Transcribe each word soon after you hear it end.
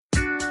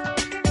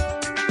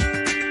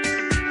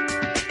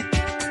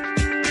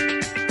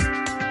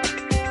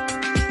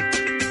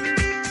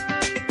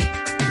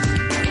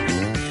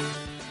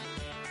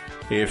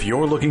If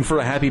you're looking for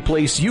a happy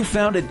place, you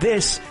found it.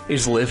 This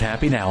is Live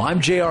Happy Now.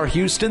 I'm J.R.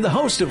 Houston, the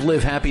host of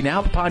Live Happy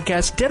Now, the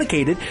podcast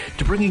dedicated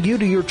to bringing you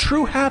to your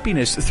true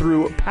happiness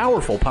through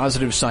powerful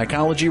positive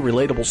psychology,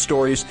 relatable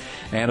stories,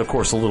 and, of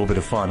course, a little bit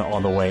of fun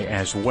on the way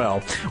as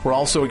well. We're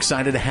also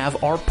excited to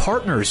have our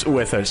partners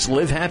with us.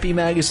 Live Happy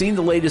Magazine,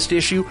 the latest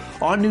issue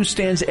on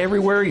newsstands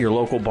everywhere, your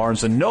local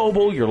Barnes &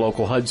 Noble, your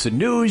local Hudson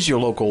News,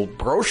 your local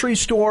grocery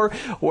store,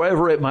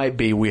 wherever it might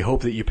be. We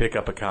hope that you pick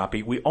up a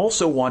copy. We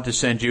also want to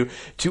send you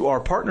to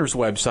our partners'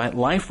 website,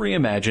 Life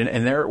Reimagine,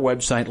 and their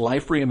website,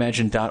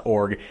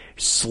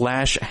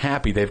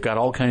 lifereimagine.org/happy. They've got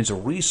all kinds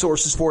of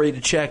resources for you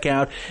to check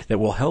out that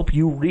will help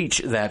you reach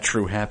that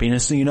true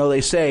happiness. And you know,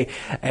 they say,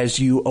 as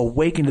you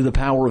awaken to the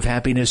power of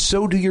happiness,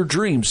 so do your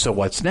dreams. So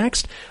what's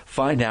next?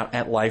 Find out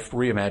at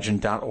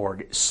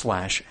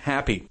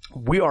lifereimagine.org/happy.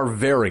 We are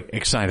very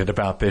excited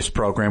about this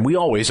program. We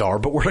always are,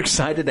 but we're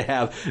excited to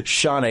have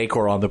Shawn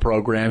Achor on the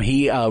program.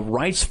 He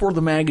writes for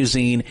the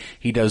magazine.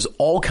 He does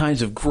all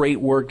kinds of great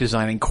work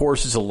designing courses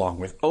along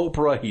with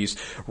Oprah. He's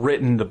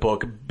written the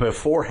book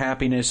Before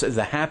Happiness,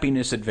 The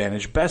Happiness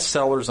Advantage,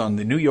 bestsellers on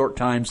the New York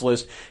Times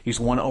list. He's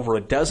won over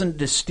a dozen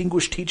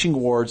distinguished teaching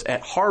awards at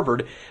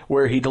Harvard,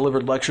 where he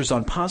delivered lectures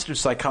on positive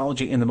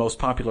psychology in the most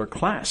popular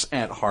class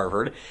at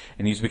Harvard.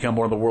 And he's become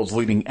one of the world's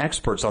leading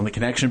experts on the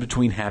connection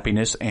between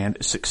happiness and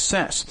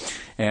success.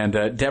 And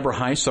Deborah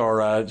Heiss,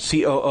 our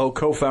COO,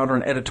 co-founder,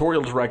 and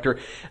editorial director,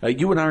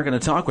 you and I are going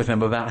to talk with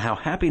him about how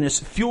happiness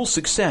fuels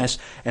success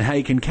and how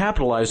you can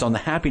capitalize on the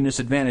happiness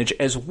advantage,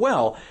 as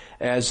well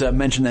as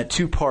mention that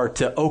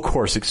two-part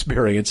O-Course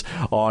experience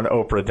on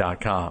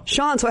Oprah.com.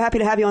 Shawn, so happy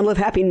to have you on Live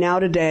Happy Now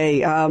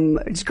today.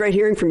 It's great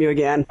hearing from you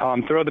again. Oh,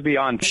 I'm thrilled to be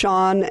on.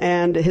 Shawn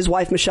and his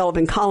wife Michelle have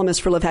been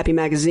columnists for Live Happy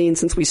Magazine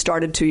since we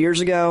started 2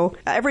 years ago.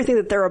 Everything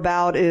that they're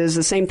about is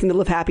the same thing that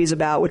Live Happy is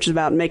about, which is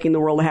about making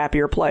the world a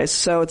happier place.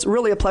 So it's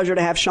really a pleasure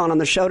to have Shawn on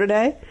the show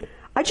today.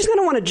 I just kind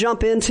of want to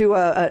jump into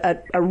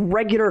a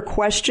regular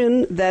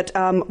question that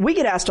we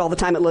get asked all the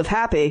time at Live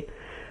Happy.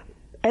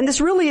 And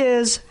this really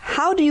is,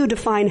 how do you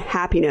define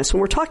happiness?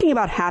 When we're talking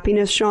about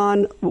happiness,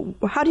 Shawn,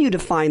 how do you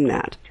define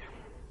that?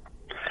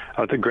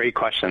 Oh, it's a great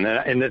question.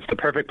 And it's the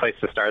perfect place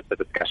to start the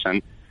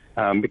discussion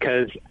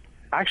because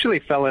I actually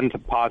fell into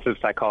positive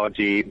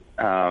psychology.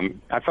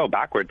 I fell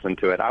backwards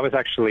into it. I was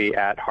actually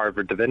at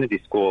Harvard Divinity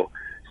School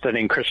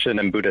studying Christian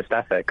and Buddhist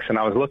ethics. And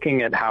I was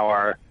looking at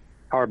how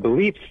our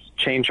beliefs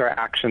change our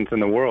actions in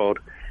the world.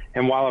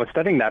 And while I was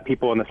studying that,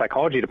 people in the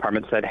psychology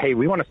department said, hey,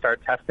 we want to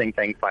start testing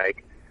things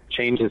like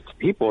changes to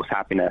people's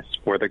happiness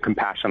or their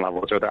compassion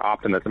levels or their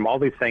optimism, all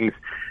these things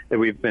that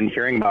we've been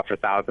hearing about for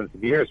thousands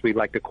of years. We'd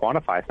like to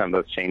quantify some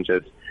of those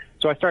changes.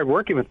 So I started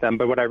working with them,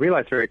 but what I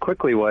realized very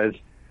quickly was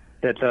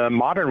that the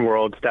modern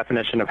world's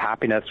definition of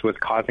happiness was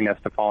causing us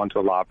to fall into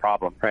a lot of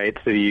problems, right?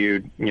 So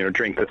you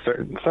drink a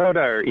certain soda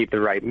or eat the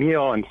right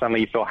meal and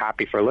suddenly you feel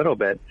happy for a little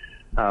bit.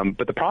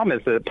 But the problem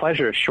is that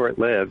pleasure is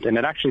short-lived and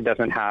it actually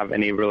doesn't have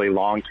any really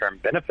long-term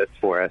benefits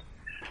for us.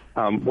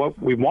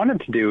 What we wanted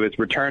to do is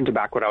return to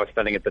back what I was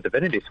studying at the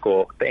Divinity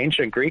School. The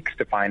ancient Greeks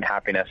defined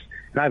happiness,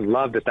 and I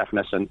love this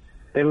definition.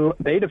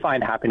 They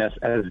defined happiness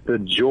as the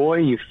joy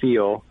you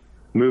feel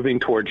moving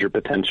towards your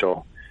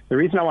potential. The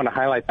reason I want to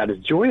highlight that is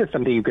joy is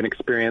something you can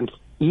experience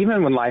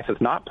even when life is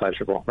not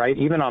pleasurable, right?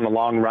 Even on a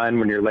long run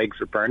when your legs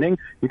are burning,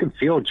 you can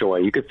feel joy.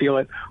 You could feel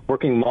it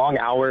working long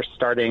hours,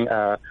 starting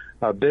a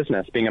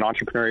business, being an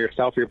entrepreneur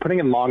yourself. You're putting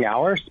in long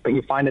hours, but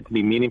you find it to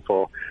be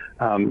meaningful.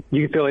 You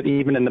can feel it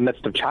even in the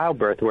midst of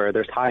childbirth where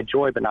there's high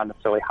joy, but not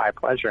necessarily high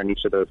pleasure in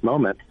each of those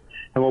moments.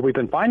 And what we've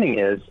been finding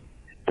is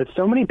that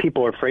so many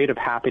people are afraid of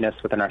happiness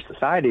within our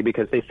society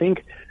because they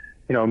think,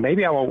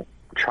 maybe I won't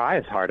try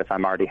as hard if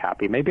I'm already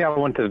happy. Maybe I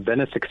wouldn't have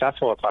been as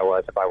successful if I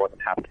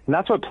wasn't happy. And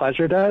that's what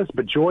pleasure does,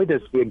 but joy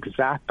does the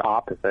exact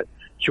opposite.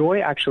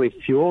 Joy actually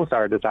fuels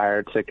our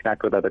desire to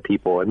connect with other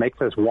people. It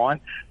makes us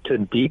want to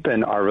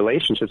deepen our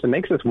relationships. It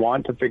makes us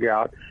want to figure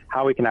out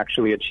how we can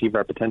actually achieve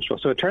our potential.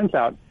 So it turns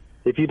out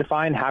if you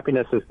define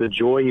happiness as the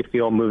joy you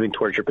feel moving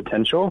towards your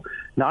potential,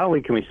 not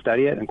only can we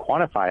study it and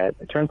quantify it,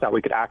 it turns out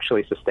we could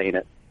actually sustain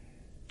it.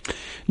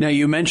 Now,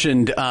 you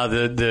mentioned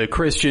the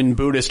Christian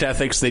Buddhist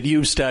ethics that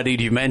you've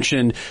studied. You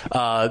mentioned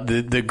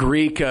the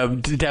Greek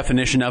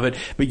definition of it.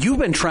 But you've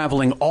been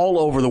traveling all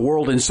over the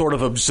world and sort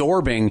of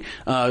absorbing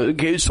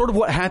sort of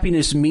what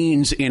happiness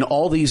means in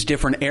all these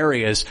different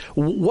areas.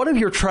 What have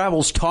your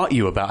travels taught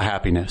you about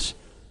happiness?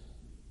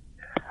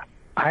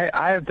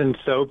 I have been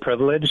so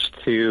privileged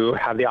to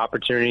have the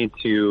opportunity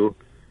to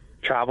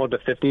travel to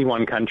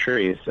 51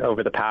 countries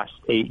over the past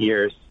 8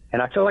 years.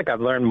 And I feel like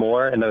I've learned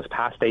more in those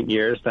past 8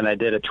 years than I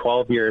did at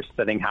 12 years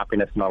studying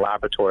happiness in a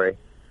laboratory,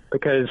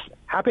 because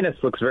happiness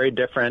looks very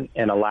different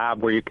in a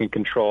lab where you can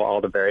control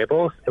all the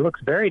variables. It looks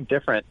very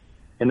different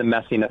in the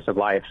messiness of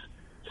life.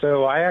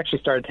 So I actually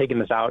started taking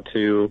this out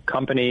to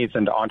companies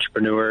and to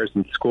entrepreneurs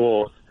and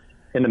schools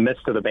in the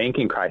midst of the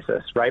banking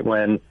crisis, right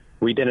when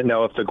we didn't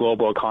know if the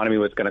global economy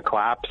was going to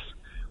collapse.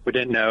 We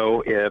didn't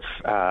know if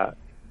the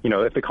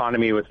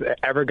economy was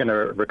ever going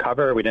to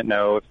recover. We didn't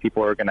know if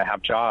people were going to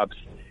have jobs.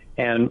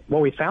 And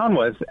what we found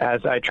was,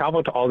 as I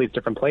traveled to all these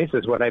different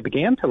places, what I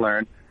began to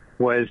learn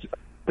was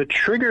the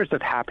triggers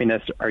of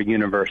happiness are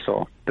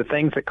universal, the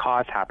things that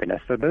cause happiness.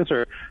 So those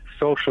are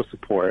social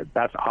support,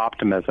 that's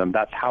optimism,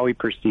 that's how we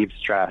perceive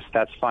stress,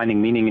 that's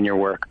finding meaning in your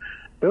work.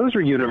 Those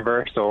are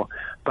universal,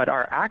 but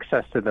our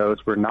access to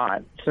those were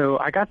not. So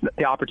I got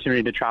the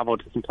opportunity to travel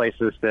to some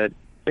places that,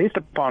 based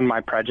upon my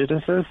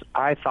prejudices,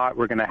 I thought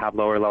were going to have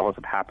lower levels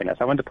of happiness.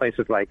 I went to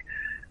places like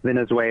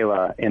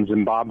Venezuela and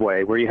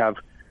Zimbabwe, where you have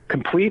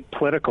complete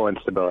political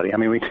instability. I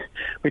mean,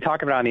 we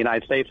talk about in the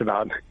United States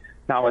about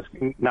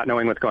not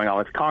knowing what's going on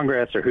with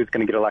Congress or who's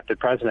going to get elected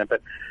president.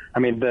 But, I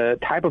mean, the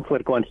type of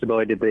political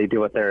instability that they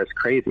deal with there is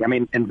crazy. I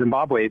mean, in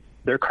Zimbabwe,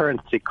 their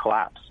currency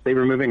collapsed. They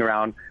were moving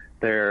around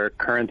their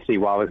currency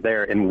while I was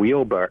there in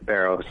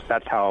wheelbarrows.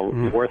 That's how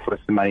worthless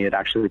the money had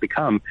actually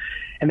become.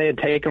 And they had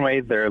taken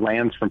away their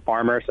lands from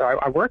farmers. So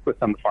I worked with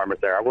some farmers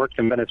there. I worked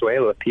in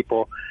Venezuela with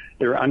people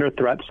that were under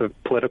threats of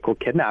political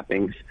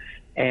kidnappings.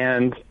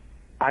 And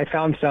I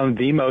found some of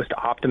the most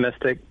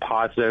optimistic,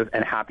 positive,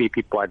 and happy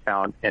people I'd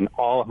found in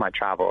all of my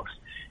travels.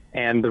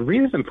 And the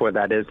reason for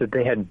that is that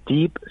they had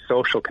deep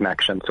social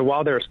connections. So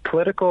while there was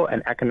political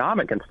and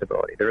economic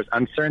instability, there was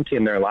uncertainty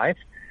in their life,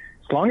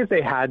 as long as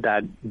they had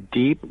that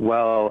deep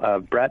well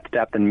of breadth,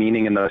 depth, and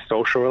meaning in those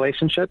social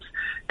relationships,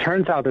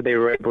 turns out that they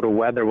were able to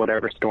weather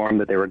whatever storm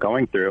that they were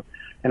going through.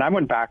 And I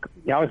went back,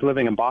 I was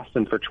living in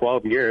Boston for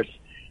 12 years,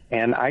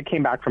 and I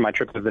came back from my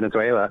trip to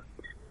Venezuela.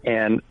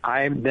 And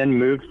I then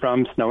moved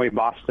from snowy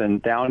Boston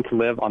down to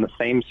live on the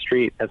same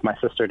street as my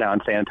sister down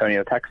in San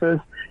Antonio, Texas.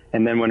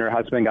 And then when her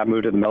husband got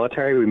moved to the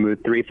military, we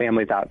moved 3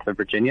 families out to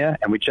Virginia.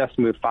 And we just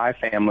moved 5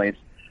 families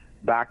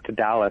back to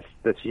Dallas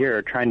this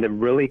year, trying to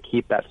really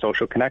keep that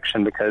social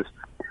connection, because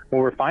what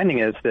we're finding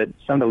is that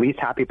some of the least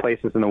happy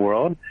places in the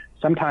world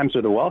sometimes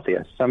are the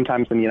wealthiest.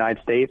 Sometimes in the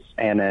United States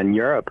and in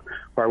Europe,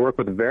 where I work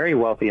with very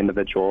wealthy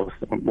individuals,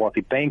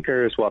 wealthy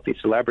bankers, wealthy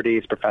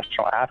celebrities,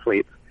 professional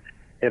athletes,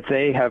 if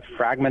they have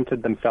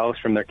fragmented themselves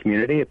from their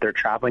community, if they're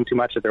traveling too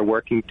much, if they're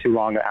working too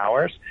long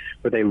hours,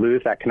 where they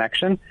lose that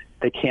connection,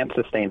 they can't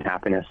sustain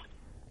happiness.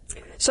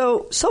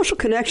 So social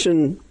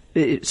connection,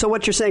 so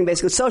what you're saying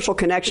basically, social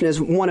connection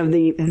is one of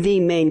the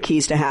main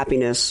keys to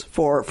happiness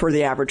for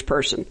the average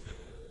person.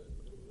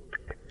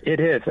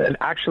 It is. And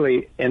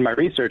actually, in my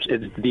research,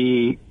 it's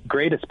the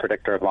greatest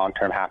predictor of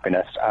long-term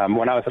happiness.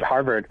 When I was at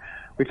Harvard,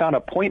 we found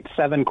a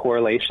 0.7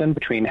 correlation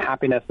between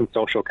happiness and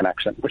social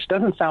connection, which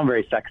doesn't sound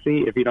very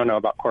sexy if you don't know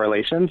about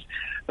correlations,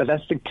 but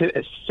that's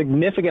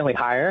significantly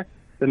higher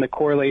than the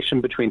correlation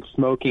between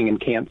smoking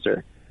and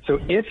cancer. So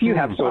if you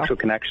have social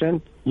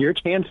connection, your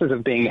chances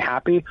of being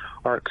happy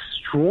are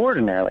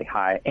extraordinarily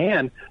high.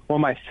 And one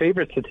of my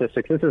favorite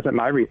statistics, this isn't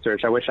my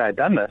research, I wish I had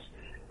done this,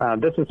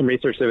 this is some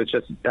research that was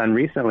just done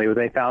recently, where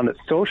they found that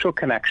social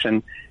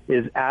connection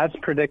is as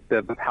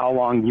predictive of how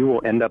long you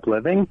will end up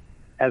living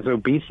as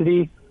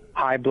obesity,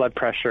 high blood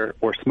pressure,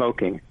 or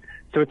smoking.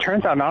 So it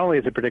turns out not only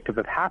is it predictive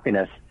of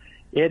happiness,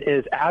 it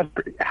is as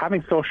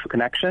having social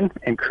connection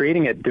and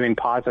creating it, doing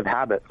positive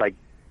habits. Like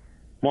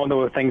one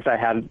of the things I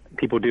had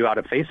people do out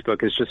of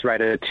Facebook is just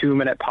write a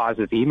 2-minute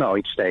positive email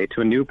each day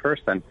to a new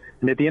person.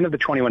 And at the end of the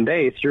 21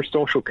 days, your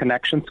social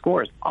connection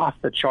score is off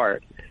the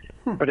chart.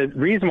 But the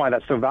reason why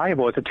that's so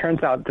valuable is it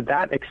turns out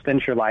that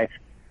extends your life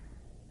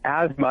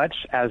as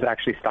much as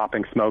actually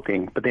stopping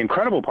smoking. But the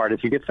incredible part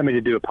is you get somebody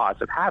to do a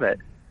positive habit,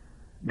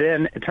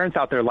 then it turns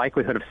out their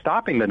likelihood of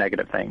stopping the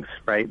negative things,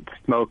 right,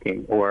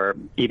 smoking or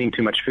eating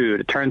too much food,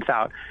 it turns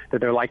out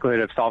that their likelihood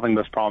of solving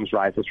those problems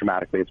rises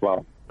dramatically as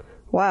well.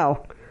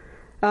 Wow.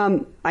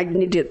 I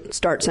need to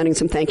start sending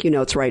some thank you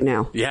notes right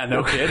now. Yeah,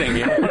 no kidding.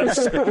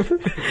 Yes.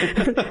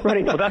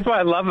 Right. Well, that's what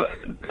I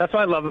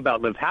love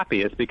about Live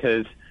Happy, is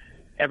because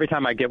every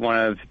time I get one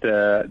of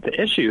the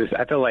issues,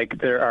 I feel like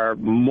there are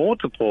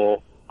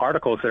multiple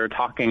articles that are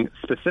talking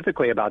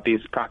specifically about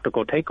these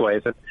practical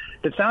takeaways.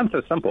 It sounds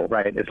so simple,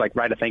 right? It's like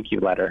write a thank you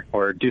letter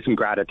or do some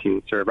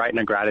gratitudes or write in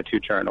a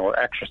gratitude journal or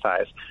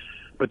exercise.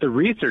 But the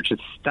research is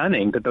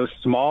stunning that those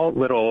small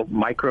little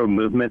micro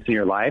movements in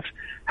your life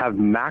have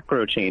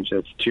macro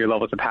changes to your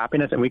levels of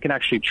happiness. And we can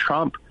actually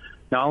trump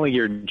not only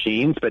your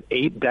genes, but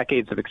 8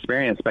 decades of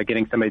experience by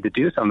getting somebody to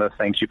do some of those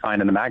things you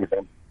find in the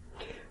magazine.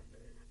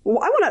 Well,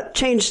 I want to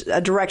change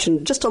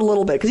direction just a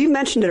little bit, because you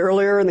mentioned it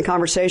earlier in the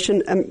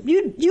conversation.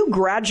 You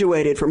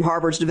graduated from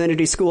Harvard's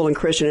Divinity School in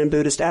Christian and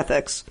Buddhist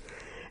ethics.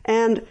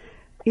 And,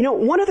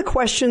 one of the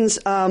questions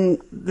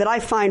that I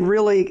find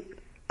really,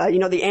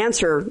 the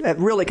answer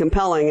really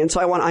compelling, and so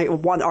I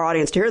want our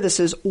audience to hear this,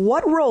 is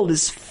what role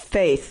does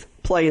faith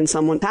play in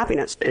someone's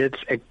happiness? It's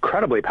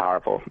incredibly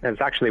powerful.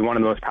 It's actually one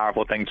of the most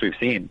powerful things we've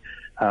seen.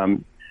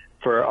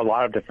 For a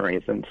lot of different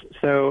reasons.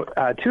 So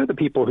 2 of the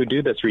people who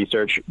do this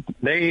research,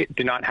 they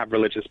do not have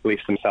religious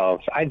beliefs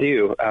themselves. I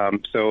do.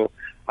 So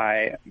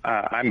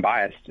I'm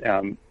biased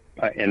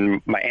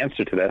in my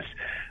answer to this.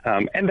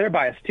 And they're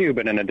biased too,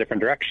 but in a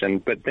different direction.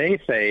 But they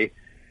say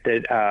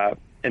that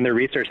in their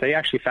research, they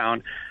actually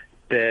found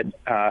that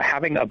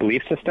having a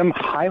belief system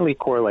highly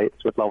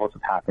correlates with levels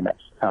of happiness,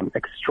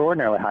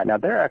 extraordinarily high. Now,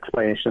 their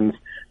explanations,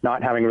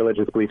 not having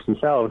religious beliefs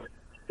themselves,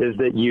 is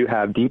that you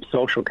have deep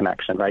social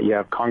connection, right? You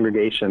have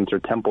congregations or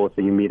temples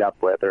that you meet up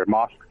with or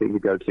mosques that you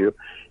go to.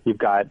 You've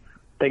got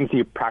things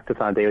you practice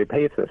on a daily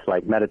basis,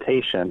 like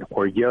meditation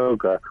or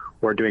yoga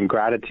or doing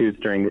gratitudes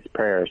during these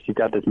prayers. You've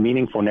got this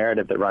meaningful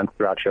narrative that runs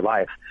throughout your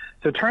life.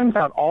 So it turns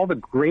out all the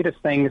greatest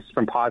things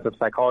from positive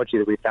psychology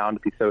that we found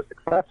to be so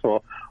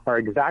successful are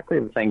exactly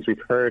the things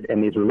we've heard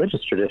in these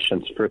religious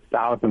traditions for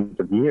thousands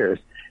of years.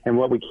 And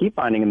what we keep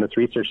finding in this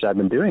research that I've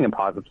been doing in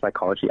positive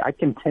psychology, I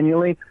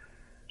continually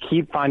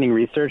keep finding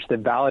research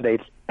that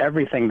validates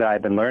everything that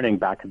I've been learning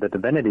back at the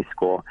divinity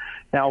school.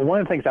 Now, one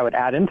of the things I would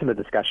add into the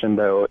discussion,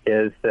 though,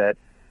 is that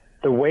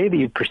the way that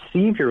you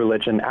perceive your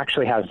religion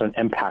actually has an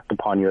impact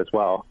upon you as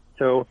well.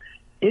 So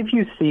if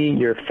you see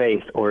your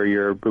faith or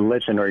your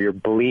religion or your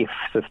belief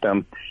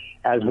system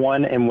as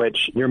one in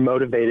which you're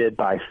motivated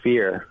by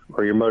fear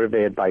or you're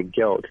motivated by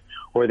guilt,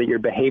 or that your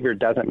behavior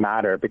doesn't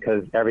matter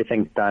because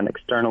everything's done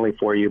externally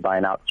for you by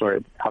an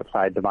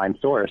outside divine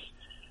source,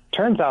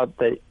 turns out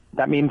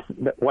that means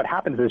that what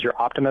happens is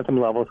your optimism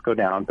levels go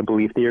down, the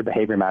belief that your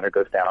behavior matter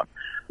goes down,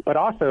 but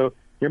also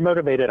you're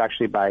motivated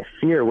actually by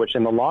fear, which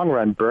in the long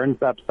run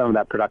burns up some of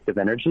that productive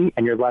energy,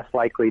 and you're less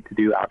likely to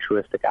do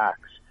altruistic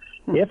acts.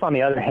 If, on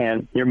the other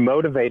hand, you're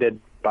motivated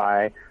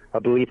by a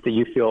belief that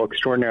you feel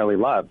extraordinarily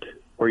loved,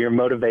 or you're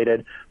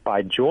motivated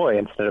by joy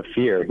instead of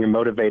fear, you're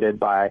motivated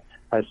by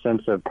a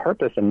sense of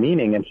purpose and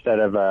meaning instead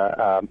of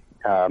a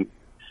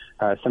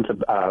sense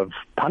of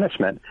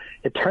punishment,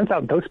 it turns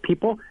out those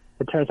people,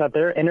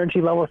 their energy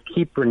levels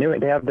keep renewing.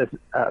 They have this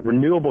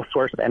renewable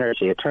source of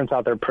energy. It turns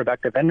out their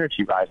productive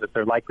energy rises.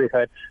 Their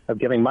likelihood of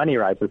giving money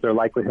rises. Their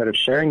likelihood of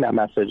sharing that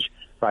message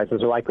rises.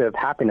 Their likelihood of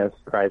happiness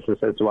rises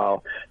as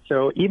well.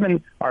 So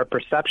even our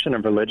perception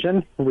of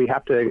religion, we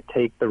have to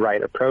take the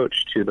right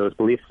approach to those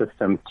belief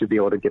systems to be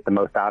able to get the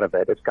most out of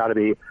it. It's got to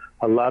be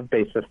a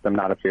love-based system,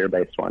 not a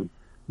fear-based one.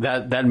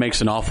 That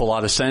makes an awful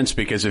lot of sense,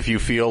 because if you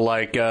feel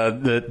like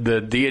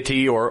the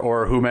deity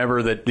or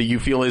whomever that you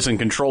feel is in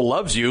control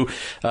loves you,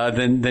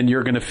 then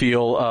you're going to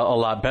feel a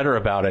lot better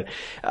about it.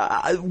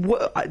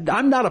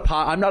 I'm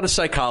not a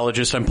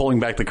psychologist. I'm pulling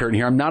back the curtain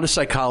here. I'm not a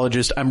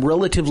psychologist. I'm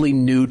relatively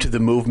new to the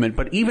movement,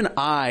 but even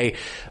I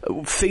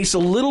face a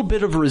little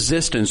bit of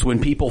resistance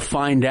when people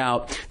find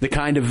out the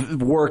kind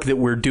of work that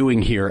we're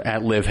doing here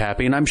at Live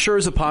Happy. And I'm sure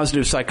as a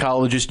positive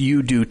psychologist,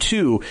 you do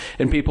too.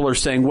 And people are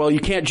saying, well,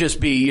 you can't just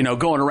be,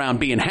 going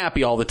around being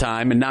happy all the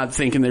time and not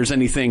thinking there's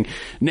anything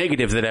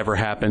negative that ever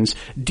happens.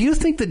 Do you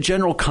think the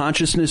general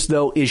consciousness,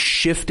 though, is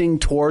shifting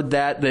toward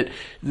that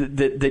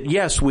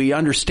yes, we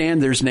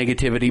understand there's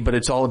negativity, but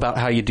it's all about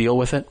how you deal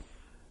with it?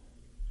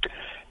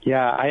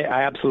 Yeah,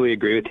 I absolutely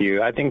agree with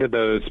you. I think that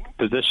those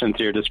positions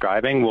you're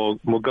describing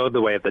will go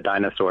the way of the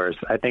dinosaurs.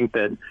 I think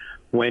that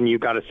when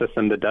you've got a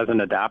system that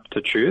doesn't adapt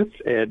to truth,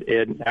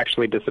 it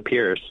actually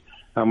disappears.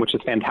 Which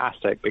is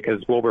fantastic,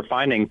 because what we're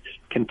finding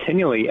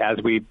continually as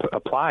we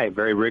apply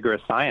very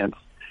rigorous science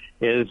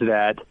is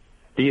that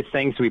these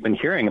things we've been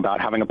hearing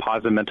about, having a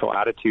positive mental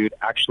attitude,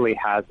 actually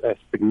has a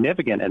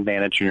significant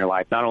advantage in your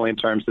life, not only in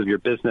terms of your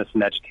business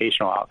and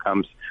educational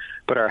outcomes,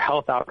 but our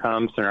health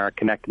outcomes and our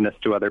connectedness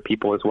to other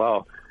people as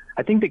well.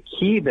 I think the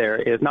key there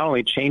is not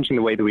only changing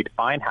the way that we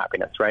define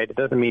happiness, right? It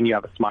doesn't mean you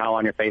have a smile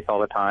on your face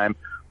all the time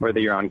or that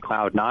you're on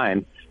cloud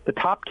nine. The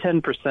top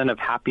 10% of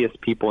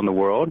happiest people in the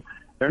world,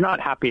 they're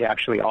not happy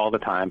actually all the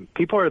time.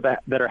 People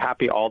that are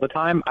happy all the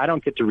time, I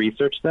don't get to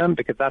research them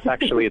because that's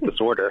actually a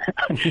disorder.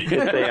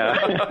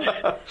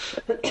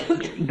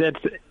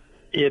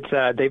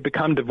 They've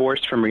become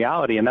divorced from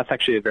reality, and that's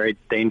actually a very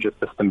dangerous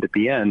system to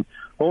be in.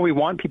 What we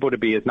want people to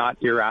be is not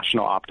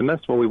irrational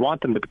optimists. What we want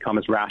them to become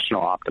is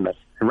rational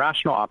optimists. And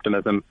rational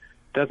optimism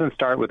doesn't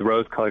start with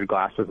rose-colored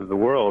glasses of the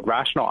world.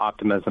 Rational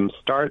optimism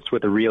starts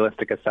with a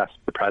realistic assessment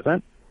of the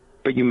present,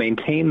 but you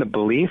maintain the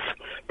belief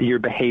that your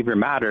behavior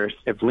matters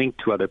if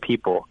linked to other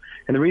people.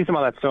 And the reason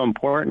why that's so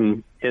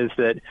important is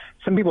that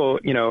some people,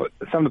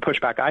 some of the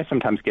pushback I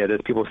sometimes get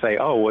is people say,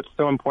 oh, well, it's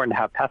so important to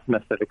have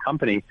pessimists at a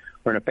company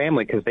or in a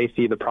family because they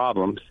see the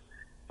problems.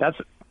 That's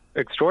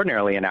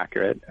extraordinarily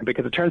inaccurate,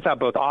 because it turns out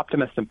both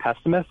optimists and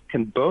pessimists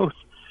can both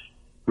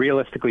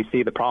realistically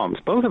see the problems.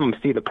 Both of them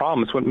see the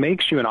problems. What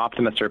makes you an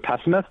optimist or a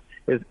pessimist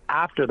is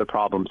after the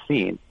problem's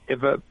seen.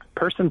 If a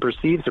person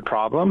perceives a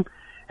problem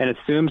and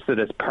assumes that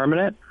it's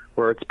permanent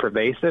or it's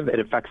pervasive, it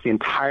affects the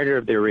entirety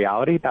of their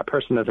reality, that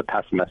person is a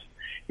pessimist.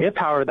 If,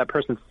 however, that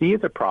person sees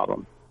a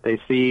problem, they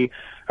see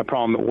a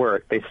problem at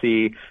work, they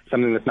see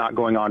something that's not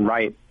going on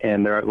right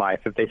in their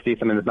life, if they see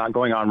something that's not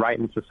going on right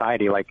in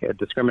society, like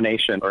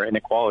discrimination or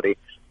inequality,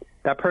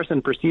 that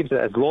person perceives it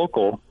as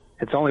local.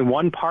 It's only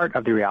one part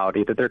of the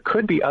reality, that there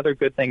could be other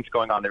good things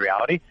going on in the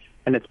reality,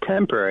 and it's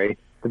temporary,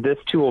 that this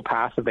too will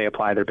pass if they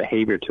apply their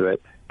behavior to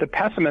it. The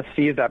pessimist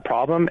sees that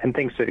problem and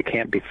thinks that it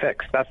can't be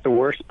fixed. That's the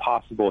worst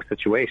possible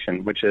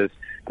situation, which is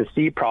to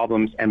see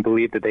problems and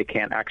believe that they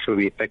can't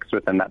actually be fixed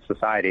within that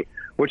society.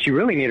 What you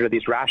really need are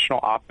these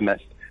rational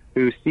optimists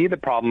who see the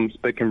problems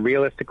but can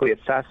realistically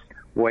assess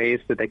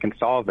ways that they can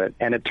solve it.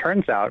 And it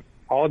turns out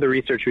all of the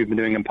research we've been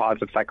doing in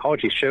positive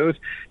psychology shows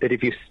that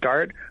if you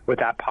start with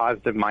that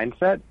positive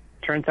mindset,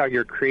 turns out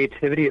your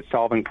creativity at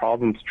solving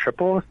problems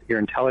triples, your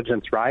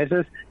intelligence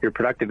rises, your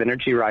productive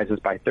energy rises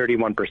by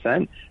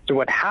 31%. So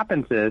what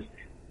happens is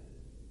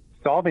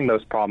solving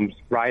those problems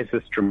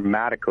rises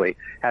dramatically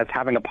as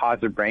having a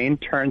positive brain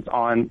turns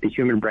on the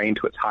human brain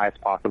to its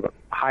highest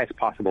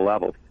possible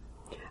levels.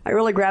 I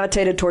really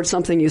gravitated towards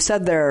something you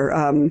said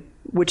there,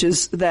 which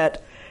is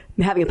that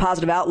having a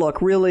positive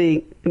outlook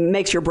really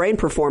makes your brain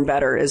perform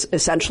better, is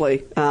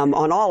essentially in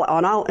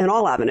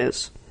all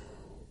avenues.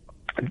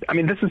 I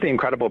mean, this is the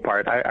incredible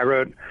part. I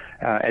wrote,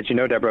 as you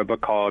know, Deborah, a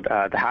book called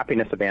The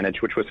Happiness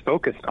Advantage, which was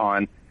focused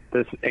on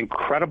this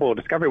incredible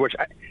discovery, which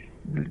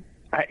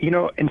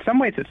in some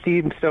ways it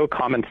seems so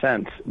common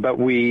sense, but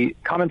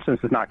common sense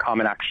is not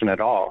common action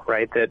at all,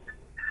 right? That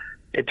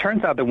it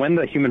turns out that when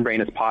the human brain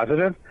is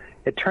positive,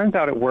 it turns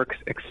out it works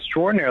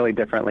extraordinarily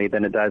differently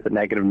than it does at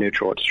negative,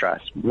 neutral, or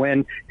stress.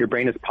 When your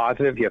brain is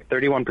positive, you have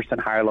 31%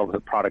 higher levels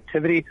of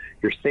productivity.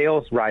 Your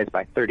sales rise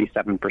by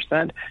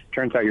 37%.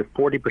 Turns out you're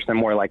 40%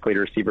 more likely to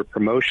receive a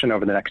promotion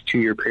over the next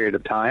 2-year period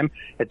of time.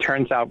 It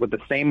turns out with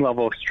the same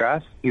level of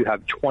stress, you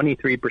have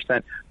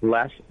 23%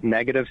 less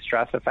negative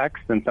stress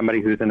effects than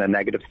somebody who's in a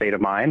negative state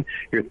of mind.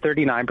 You're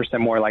 39%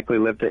 more likely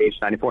to live to age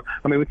 94.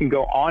 I mean, we can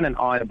go on and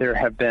on. There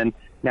have been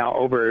now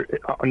over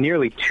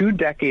nearly 2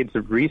 decades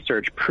of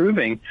research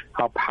proving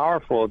how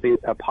powerful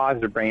a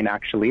positive brain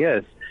actually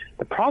is.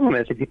 The problem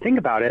is, if you think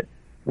about it,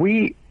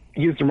 we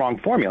use the wrong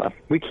formula.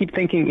 We keep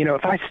thinking,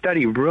 if I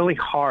study really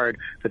hard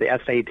for the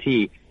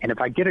SAT and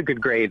if I get a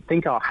good grade,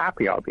 think how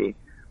happy I'll be.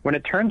 When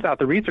it turns out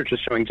the research is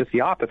showing just the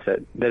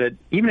opposite, that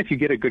even if you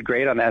get a good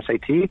grade on the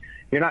SAT,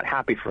 you're not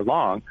happy for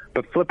long,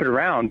 but flip it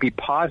around, be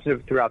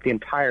positive throughout the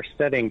entire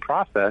studying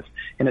process,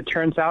 and it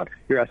turns out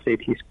your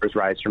SAT scores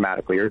rise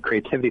dramatically, your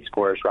creativity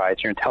scores rise,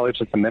 your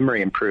intelligence and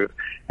memory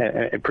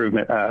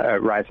improvement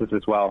rises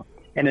as well.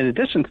 And in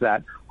addition to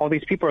that, all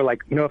these people are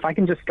like, if I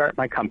can just start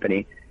my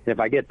company, if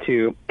I get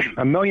to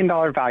 $1 million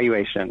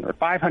valuation or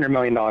 $500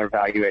 million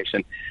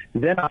valuation,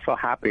 then I'll feel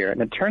happier.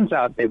 And it turns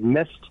out they've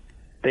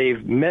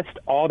missed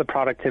all the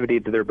productivity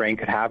that their brain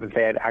could have if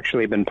they had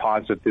actually been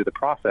positive through the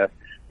process,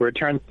 where it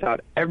turns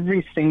out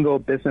every single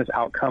business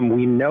outcome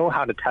we know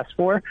how to test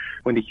for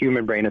when the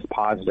human brain is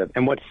positive.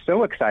 And what's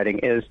so exciting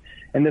is,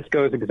 and this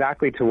goes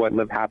exactly to what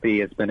Live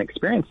Happy has been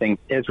experiencing,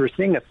 is we're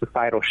seeing a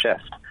societal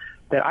shift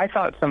that I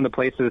thought some of the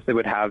places that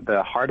would have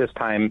the hardest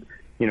time,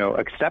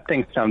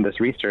 accepting some of this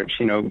research,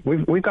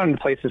 we've gone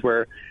into places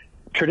where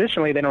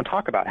traditionally they don't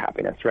talk about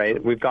happiness,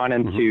 right? We've gone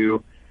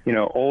into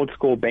old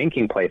school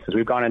banking places.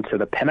 We've gone into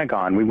the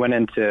Pentagon. We went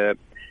into,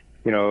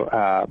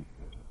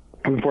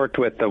 we've worked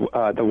with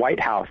the White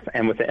House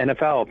and with the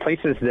NFL,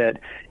 places that,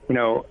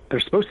 they're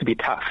supposed to be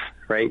tough,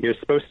 right? You're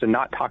supposed to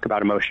not talk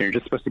about emotion. You're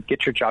just supposed to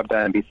get your job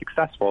done and be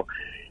successful.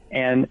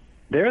 And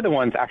they're the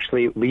ones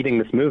actually leading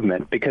this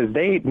movement because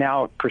they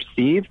now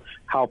perceive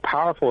how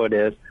powerful it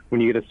is when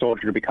you get a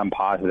soldier to become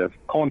positive.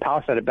 Colin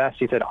Powell said it best.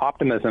 He said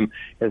optimism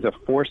is a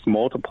force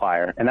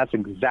multiplier. And that's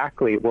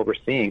exactly what we're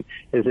seeing,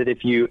 is that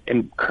if you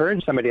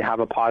encourage somebody to have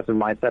a positive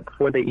mindset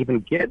before they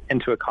even get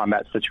into a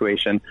combat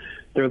situation,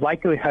 their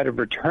likelihood of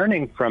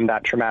returning from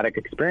that traumatic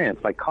experience,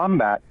 like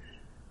combat,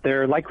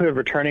 their likelihood of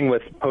returning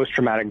with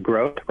post-traumatic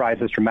growth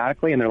rises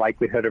dramatically, and their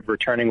likelihood of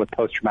returning with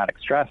post-traumatic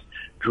stress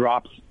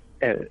drops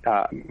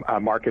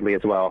markedly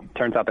as well.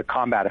 Turns out the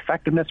combat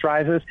effectiveness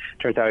rises.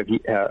 Turns out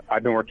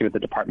I've been working with the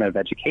Department of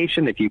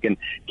Education. If you can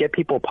get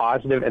people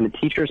positive and the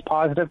teachers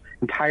positive,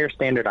 entire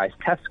standardized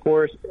test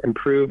scores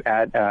improve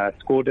at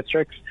school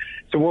districts.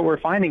 So what we're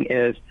finding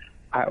is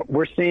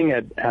we're seeing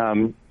a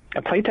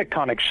plate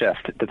tectonic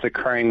shift that's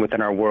occurring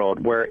within our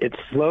world where it's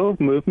slow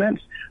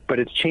movements, but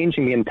it's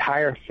changing the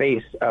entire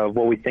face of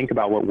what we think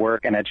about what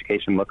work and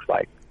education looks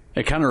like.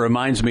 It kind of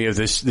reminds me of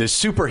this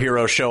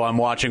superhero show I'm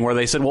watching where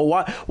they said,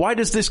 well, why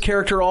does this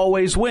character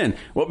always win?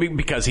 Well,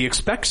 because he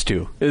expects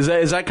to. Is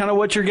that kind of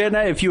what you're getting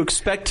at? If you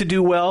expect to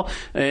do well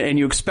and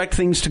you expect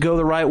things to go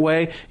the right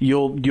way,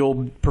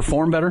 you'll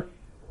perform better?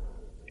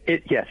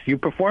 Yes, you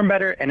perform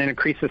better, and it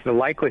increases the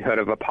likelihood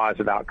of a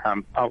positive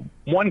outcome.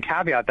 One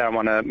caveat that I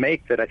want to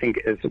make that I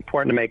think is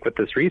important to make with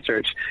this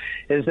research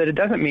is that it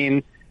doesn't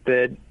mean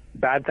that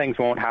bad things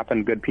won't happen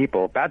to good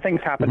people. Bad things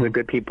happen to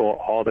good people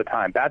all the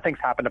time. Bad things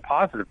happen to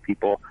positive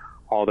people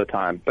all the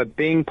time. But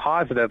being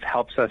positive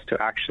helps us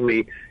to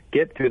actually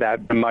get through that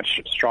in a much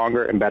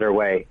stronger and better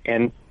way.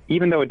 And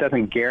even though it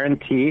doesn't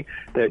guarantee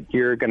that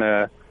you're going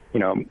to,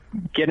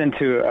 get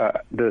into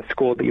the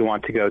school that you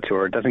want to go to,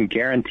 or it doesn't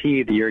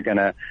guarantee that you're going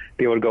to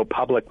be able to go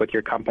public with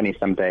your company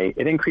someday,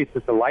 it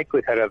increases the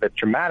likelihood of it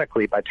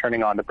dramatically by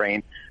turning on the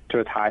brain to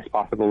its highest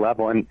possible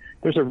level. And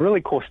there's a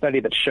really cool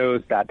study that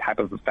shows that type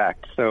of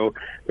effect. So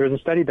there's a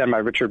study done by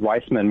Richard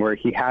Weissman where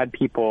he had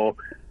people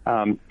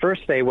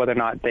first say whether or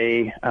not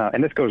they,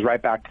 and this goes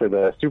right back to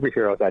the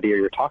superheroes idea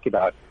you're talking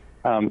about,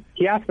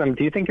 he asked them,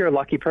 do you think you're a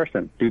lucky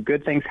person? Do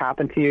good things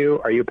happen to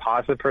you? Are you a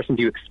positive person?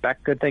 Do you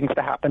expect good things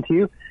to happen to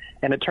you?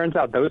 And it turns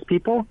out those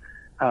people,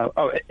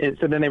 so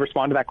then they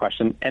respond to that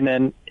question. And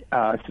then,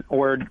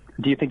 or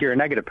do you think you're a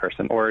negative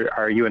person? Or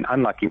are you an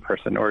unlucky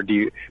person? Or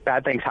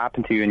bad things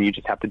happen to you and you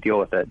just have to deal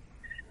with it?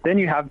 Then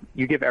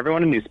you give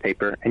everyone a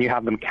newspaper, and you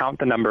have them count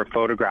the number of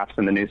photographs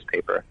in the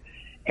newspaper.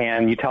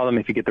 And you tell them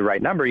if you get the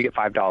right number, you get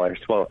 $5.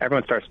 Well,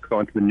 everyone starts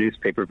going to the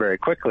newspaper very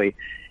quickly.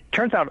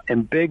 Turns out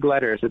in big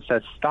letters it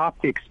says,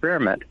 "Stop the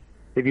experiment.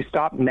 If you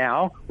stop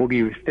now, we'll give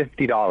you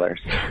 $50.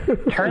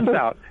 Turns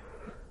out,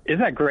 isn't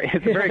that great?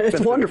 It's a very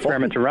expensive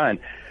experiment to run.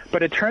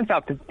 But it turns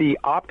out that the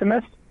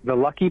optimists, the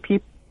lucky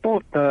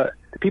people, the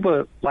people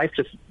that life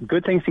just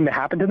good things seem to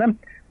happen to them,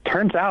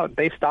 turns out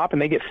they stop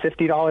and they get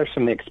 $50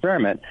 from the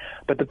experiment.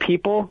 But the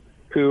people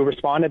who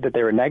responded that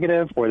they were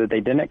negative or that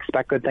they didn't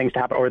expect good things to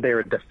happen or they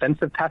were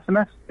defensive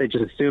pessimists, they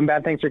just assume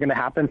bad things are going to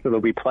happen so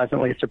they'll be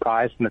pleasantly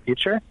surprised in the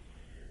future,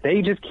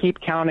 they just keep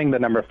counting the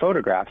number of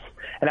photographs.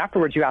 And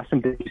afterwards you ask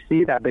them, did you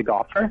see that big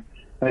offer? And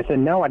they said,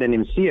 no, I didn't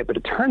even see it. But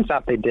it turns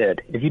out they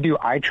did. If you do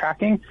eye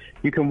tracking,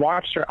 you can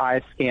watch their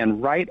eyes scan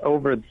right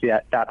over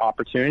that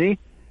opportunity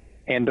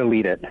and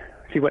delete it.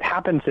 See, what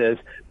happens is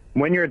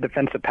when you're a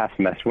defensive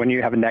pessimist, when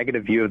you have a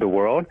negative view of the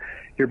world,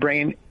 your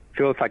brain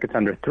feels like it's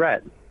under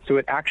threat. So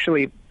it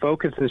actually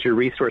focuses your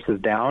resources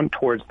down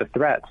towards the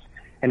threats,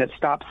 and it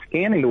stops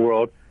scanning the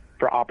world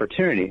for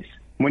opportunities.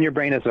 When your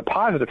brain is in a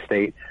positive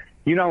state,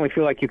 you not only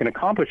feel like you can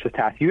accomplish this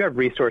task, you have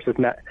resources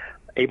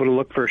able to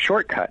look for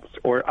shortcuts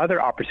or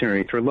other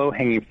opportunities or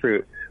low-hanging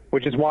fruit,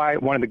 which is why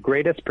one of the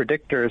greatest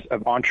predictors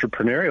of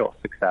entrepreneurial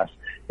success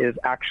is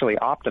actually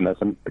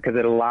optimism, because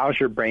it allows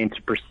your brain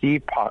to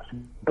perceive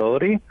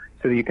possibility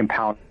so that you can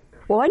pounce.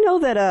 Well, I know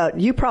that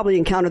you probably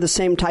encounter the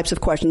same types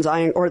of questions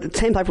or the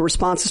same type of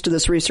responses to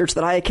this research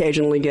that I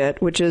occasionally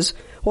get, which is,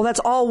 well, that's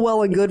all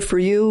well and good for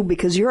you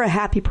because you're a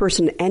happy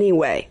person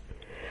anyway.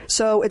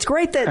 So it's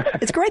great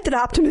that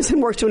optimism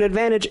works to an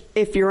advantage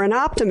if you're an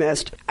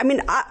optimist. I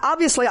mean,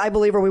 obviously, I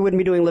believe, or we wouldn't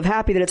be doing Live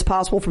Happy, that it's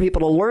possible for people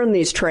to learn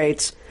these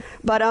traits.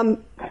 But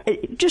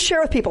just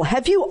share with people,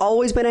 have you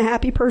always been a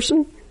happy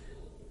person?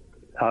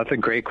 That's a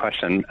great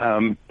question.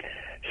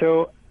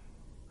 So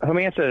let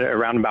me answer it a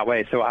roundabout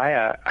way. So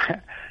I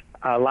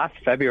last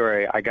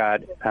February, I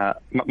got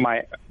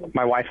my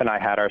wife and I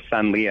had our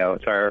son Leo.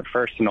 It's our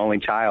first and only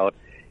child,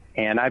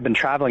 and I've been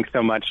traveling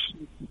so much.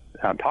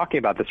 Talking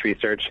about this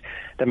research,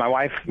 that my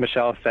wife,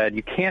 Michelle, said,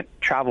 you can't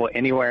travel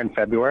anywhere in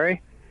February,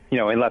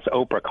 unless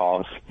Oprah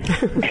calls.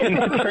 And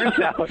it turns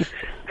out...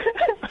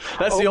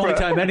 That's the only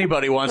time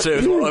anybody wants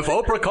it. If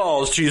Oprah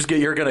calls,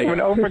 you're going to... When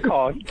Oprah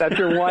calls, that's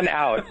your one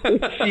out.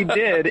 She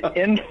did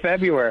in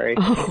February,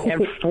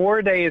 and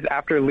 4 days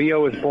after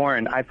Leo was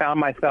born, I found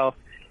myself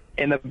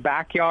in the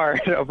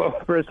backyard of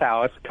Oprah's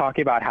house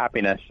talking about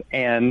happiness.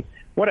 And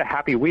what a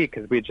happy week,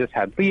 because we had just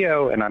had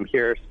Leo, and I'm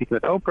here speaking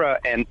with Oprah,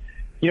 and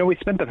we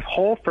spent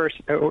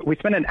we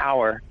spent an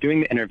hour doing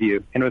the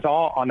interview, and it was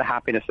all on the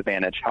happiness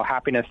advantage, how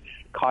happiness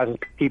causes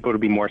people to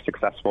be more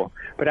successful.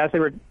 But as they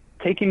were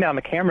taking down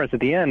the cameras at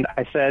the end,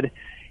 I said,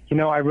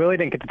 I really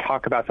didn't get to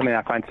talk about something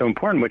I find so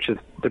important, which is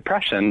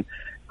depression.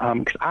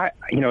 Because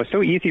it's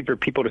so easy for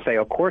people to say,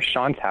 of course,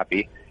 Sean's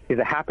happy. He's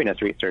a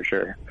happiness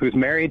researcher who's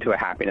married to a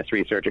happiness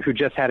researcher who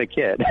just had a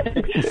kid,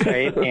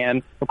 right?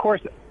 And of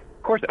course,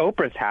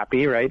 Oprah's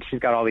happy, right? She's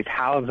got all these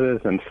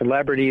houses and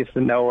celebrities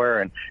that know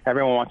her, and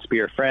everyone wants to be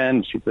her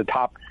friend. She's the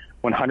top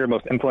 100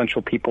 most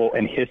influential people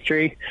in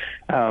history.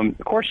 Of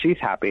course, she's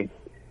happy.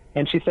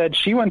 And she said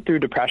she went through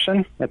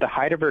depression at the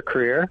height of her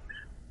career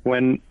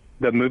when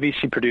the movie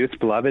she produced,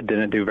 Beloved,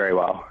 didn't do very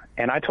well.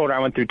 And I told her I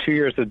went through 2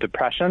 years of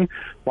depression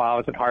while I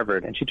was at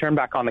Harvard. And she turned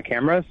back on the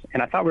cameras,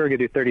 and I thought we were going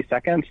to do 30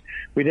 seconds.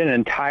 We did an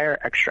entire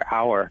extra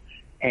hour.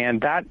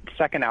 And that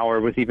second hour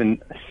was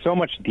even so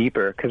much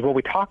deeper, because what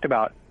we talked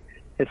about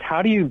is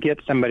how do you get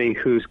somebody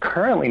who's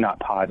currently not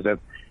positive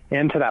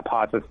into that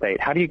positive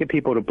state? How do you get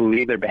people to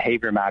believe their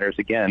behavior matters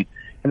again?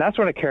 And that's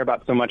what I care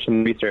about so much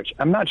in research.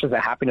 I'm not just a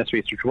happiness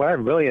researcher. What I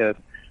really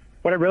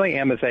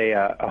am is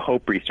a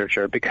hope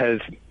researcher, because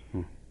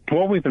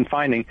what we've been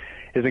finding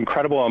is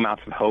incredible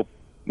amounts of hope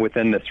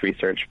within this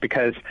research.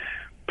 Because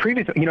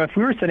previously, if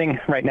we were sitting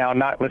right now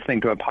not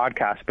listening to a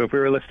podcast, but if we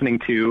were listening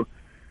to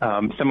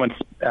someone's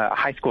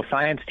high school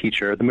science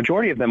teacher, the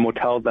majority of them will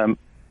tell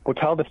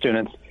the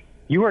students,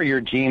 you are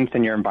your genes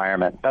and your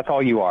environment. That's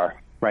all you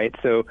are, right?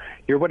 So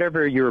you're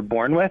whatever you were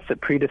born with that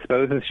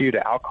predisposes you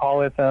to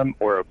alcoholism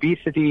or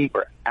obesity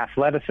or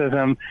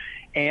athleticism,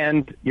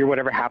 and you're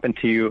whatever happened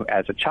to you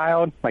as a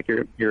child, like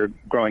you're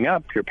growing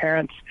up, your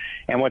parents,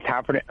 and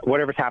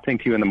whatever's happening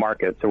to you in the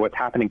market, so what's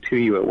happening to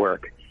you at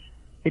work.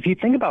 If you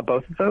think about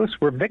both of those,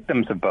 we're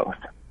victims of both.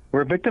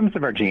 We're victims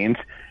of our genes,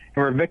 and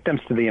we're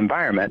victims to the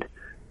environment.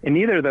 In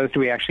neither of those do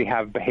we actually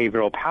have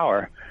behavioral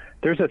power.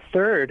 There's a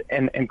third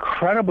and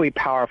incredibly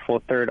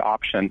powerful third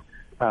option,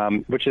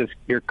 which is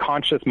your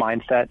conscious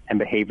mindset and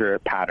behavior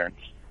patterns.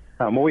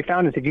 What we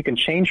found is if you can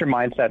change your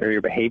mindset or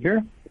your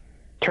behavior,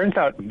 turns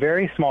out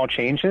very small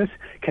changes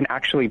can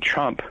actually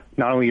trump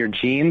not only your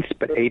genes,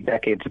 but 8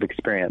 decades of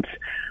experience.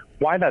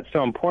 Why that's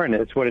so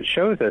important is what it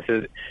shows us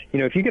is,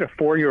 if you get a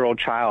 4-year-old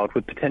child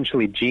with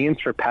potentially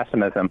genes for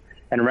pessimism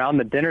and around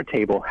the dinner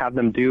table have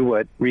them do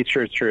what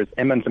researchers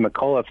Emmons and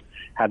McCullough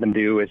had them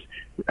do is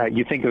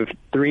you think of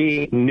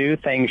 3 new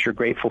things you're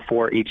grateful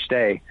for each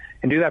day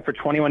and do that for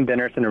 21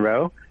 dinners in a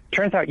row,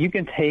 Turns out you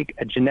can take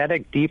a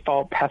genetic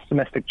default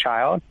pessimistic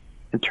child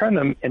and turn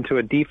them into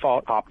a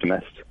default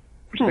optimist,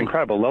 which is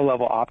incredible,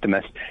 low-level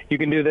optimist. You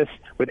can do this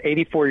with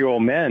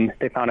 84-year-old men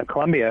they found at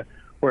Columbia,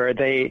 where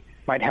they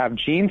might have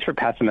genes for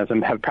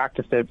pessimism, have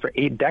practiced it for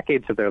 8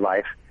 decades of their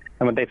life.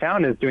 And what they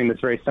found is doing this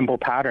very simple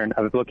pattern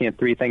of looking at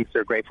 3 things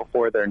they're grateful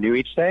for that are new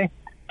each day.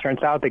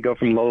 Turns out they go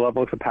from low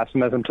levels of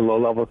pessimism to low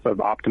levels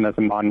of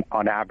optimism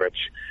on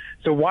average.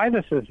 So why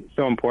this is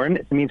so important,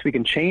 it means we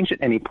can change at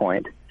any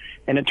point.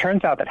 And it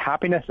turns out that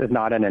happiness is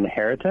not an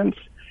inheritance.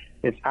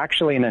 It's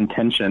actually an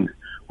intention,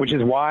 which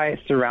is why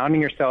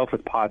surrounding yourself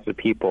with positive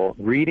people,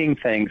 reading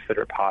things that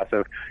are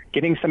positive,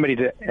 getting somebody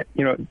to,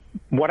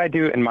 what I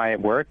do in my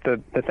work,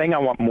 the thing I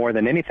want more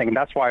than anything, and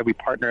that's why we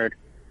partnered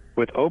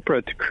with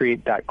Oprah to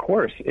create that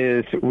course,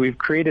 is we've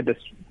created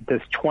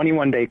this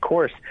 21-day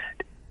course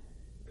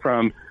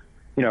from,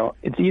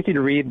 it's easy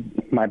to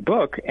read my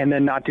book and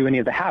then not do any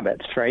of the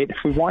habits, right? If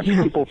we want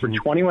people for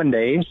 21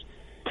 days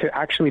to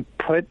actually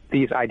put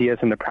these ideas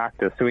into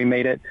practice. So we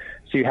made it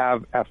so you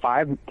have a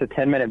 5 to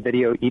 10 minute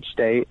video each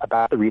day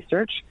about the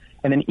research.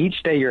 And then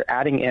each day you're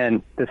adding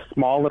in this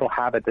small little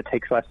habit that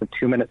takes less than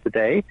 2 minutes a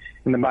day.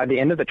 And then by the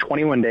end of the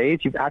 21 days,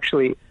 you've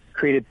actually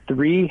created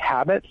 3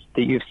 habits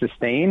that you've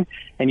sustained,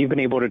 and you've been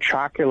able to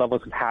track your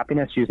levels of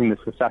happiness using this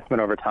assessment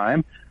over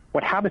time.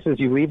 What happens is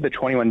you leave the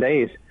 21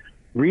 days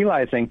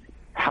realizing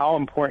how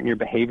important your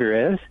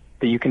behavior is,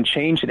 that you can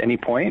change at any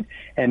point,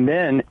 and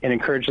then it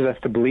encourages us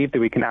to believe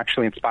that we can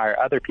actually inspire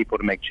other people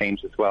to make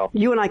change as well.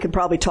 You and I could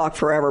probably talk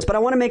forever, but I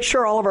want to make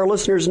sure all of our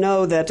listeners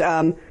know that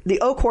the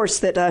O course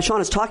that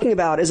Sean is talking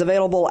about is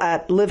available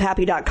at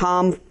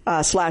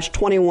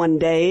livehappy.com/21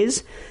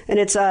 days, and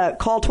it's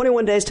called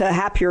 21 Days to a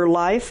Happier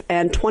Life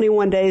and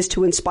 21 Days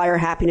to Inspire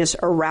Happiness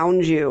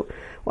Around You.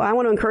 Well, I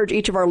want to encourage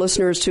each of our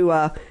listeners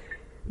to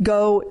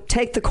go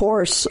take the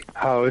course.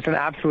 Oh, it's an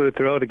absolute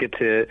thrill to get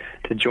to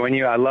join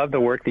you. I love the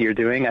work that you're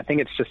doing. I think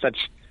it's just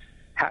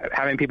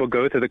having people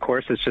go through the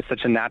course is just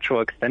such a natural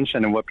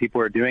extension of what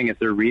people are doing as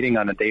they're reading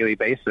on a daily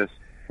basis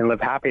and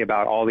Live Happy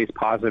about all these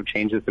positive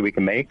changes that we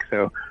can make.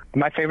 So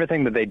my favorite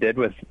thing that they did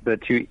with the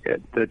two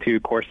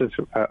courses,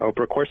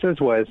 Oprah courses,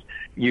 was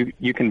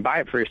you can buy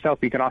it for yourself.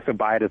 You can also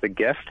buy it as a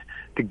gift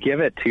to give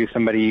it to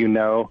somebody you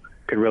know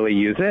could really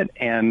use it.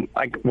 And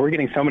we're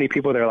getting so many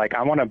people that are like,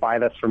 I want to buy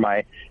this for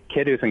my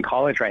kid who's in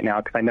college right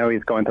now because I know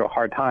he's going through a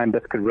hard time.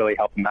 This could really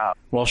help him out.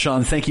 Well,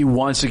 Sean, thank you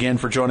once again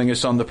for joining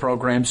us on the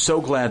program. So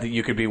glad that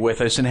you could be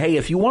with us. And hey,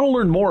 if you want to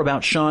learn more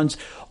about Sean's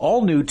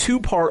all-new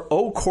 2-part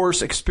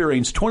O-Course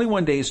experience,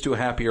 21 Days to a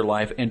Happier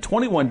Life and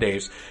 21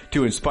 Days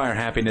to Inspire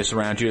Happiness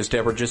Around You, as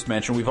Deborah just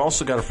mentioned, we've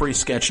also got a free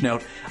sketch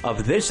note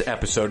of this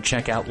episode.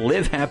 Check out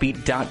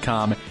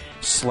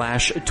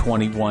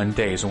livehappy.com/21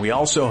 days. And we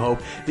also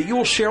hope that you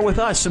will share with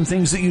us some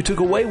things that you took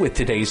away with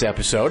today's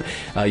episode.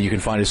 You can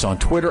find us on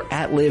Twitter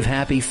at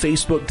LiveHappy,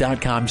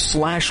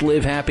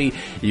 Facebook.com/LiveHappy.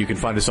 You can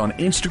find us on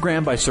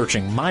Instagram by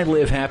searching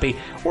MyLiveHappy,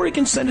 or you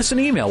can send us an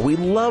email. We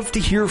love to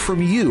hear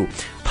from you.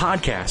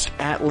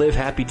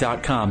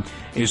 Podcast@livehappy.com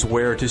is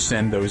where to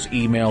send those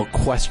email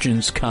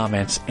questions,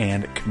 comments,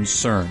 and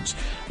concerns.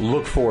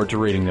 Look forward to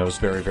reading those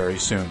very, very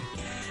soon.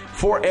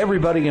 For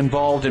everybody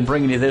involved in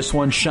bringing you this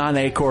one, Sean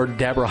Achor,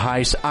 Deborah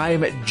Heiss,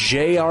 I'm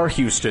J.R.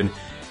 Houston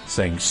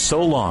saying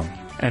so long,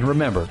 and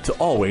remember to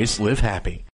always live happy.